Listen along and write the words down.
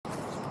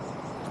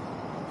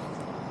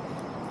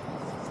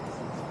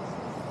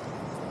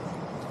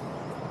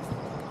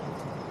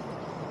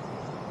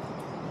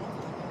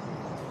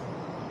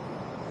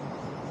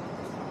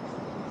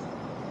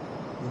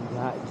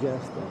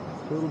just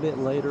a little bit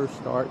later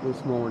start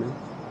this morning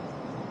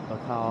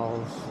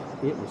because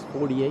it was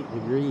 48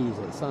 degrees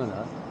at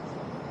sunup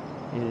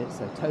and it's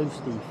a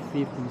toasty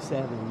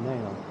 57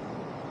 now.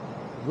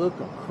 Look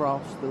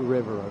across the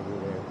river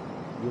over there.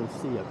 You'll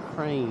see a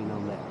crane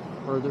on that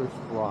furthest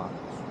rock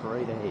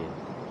straight ahead.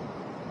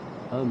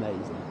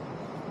 Amazing.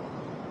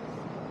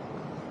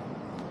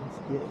 Let's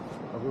get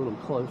a little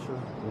closer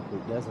if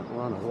it doesn't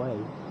run away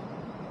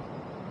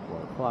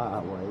or fly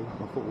away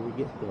before we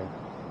get there.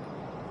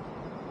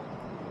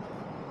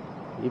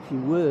 If you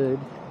would,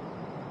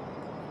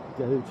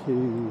 go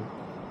to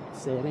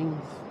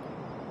settings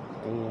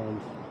and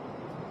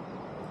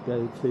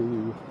go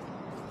to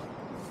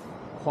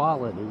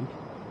quality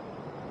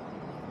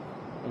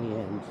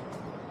and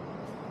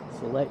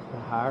select the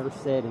higher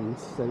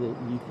settings so that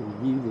you can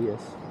view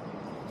this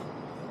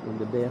in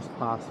the best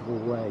possible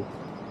way.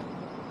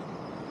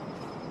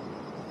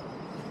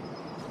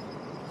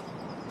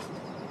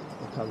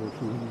 Because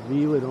if you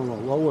view it on a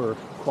lower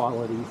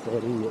quality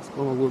setting, it's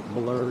going to look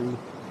blurry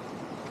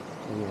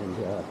and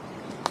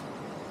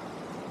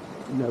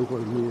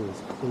nowhere near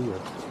as clear.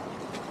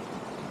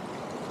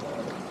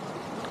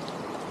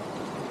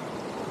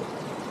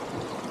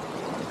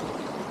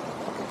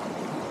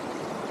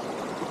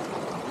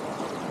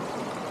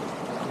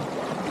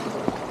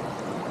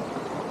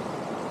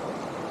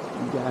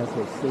 You guys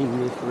have seen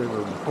this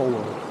river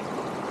before.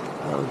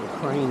 Oh, the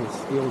crane is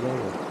still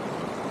there.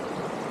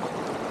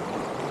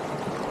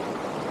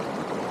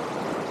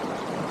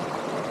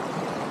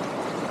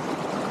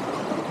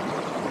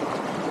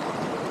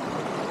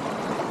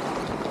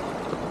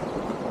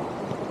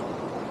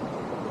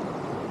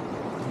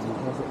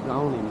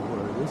 Gone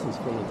anywhere. This is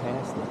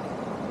fantastic.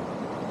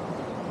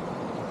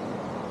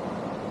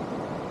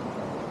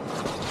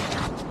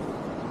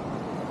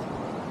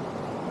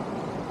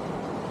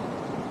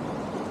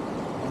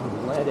 I'm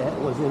glad that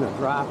was in a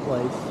dry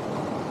place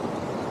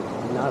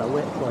and not a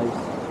wet place.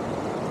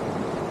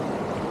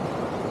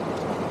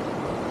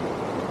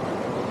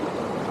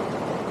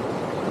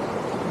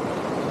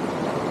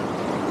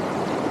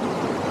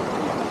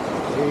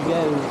 There he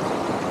goes.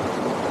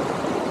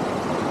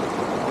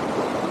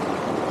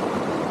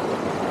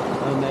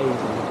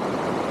 Amazing.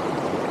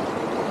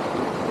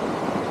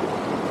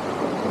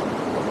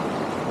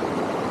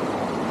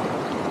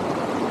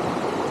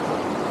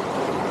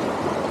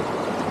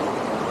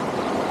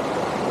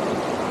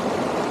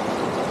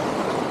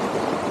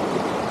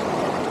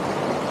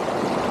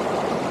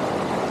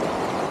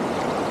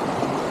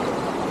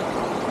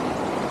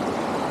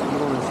 I'm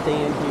going to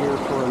stand here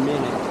for a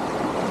minute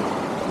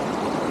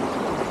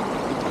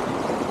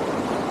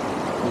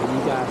and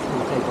you guys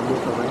can take a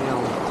look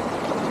around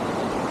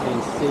and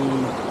see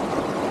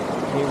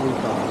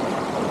everything.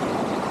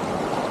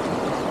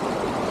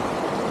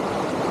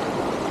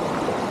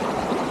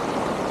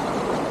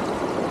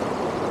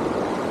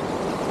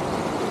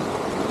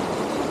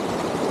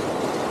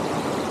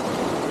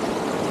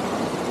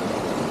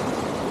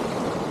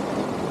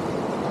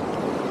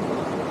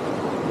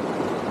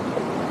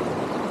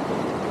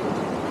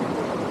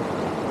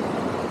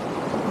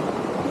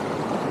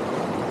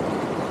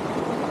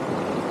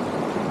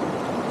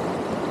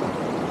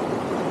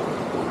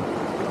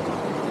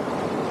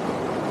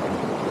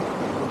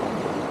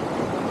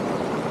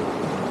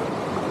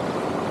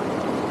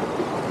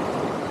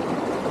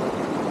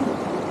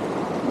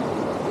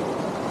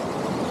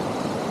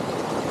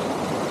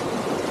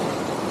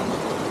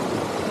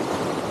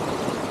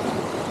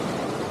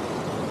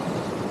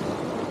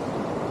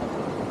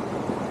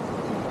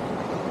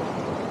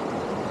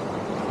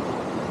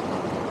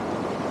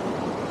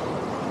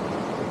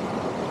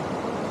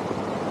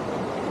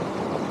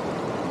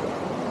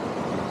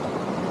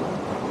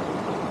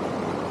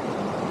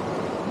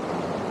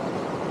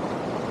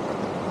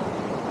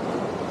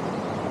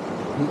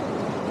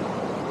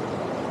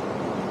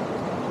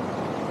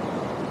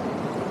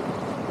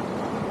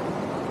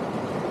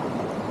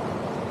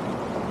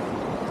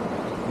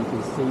 You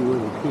can see where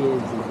the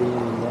kids have been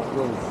in that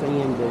little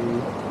sand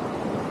dune.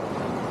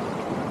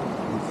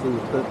 You see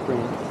the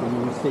footprints and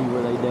you see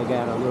where they dug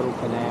out a little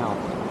canal.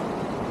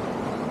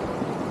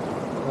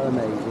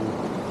 Amazing.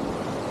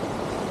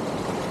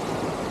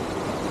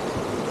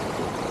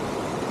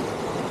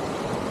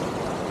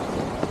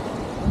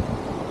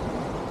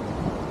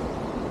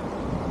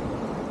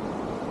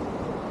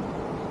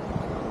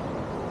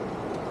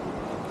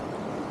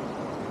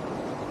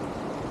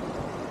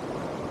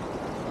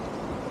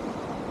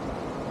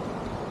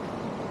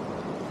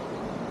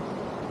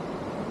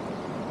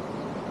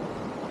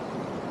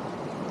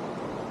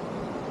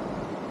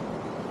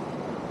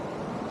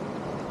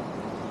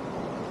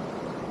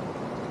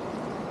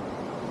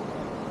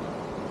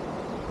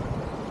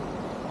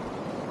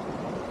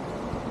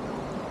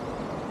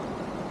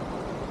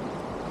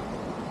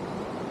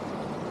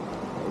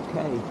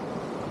 Okay,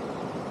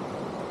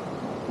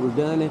 we're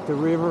done at the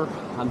river.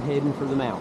 I'm heading for the mountain.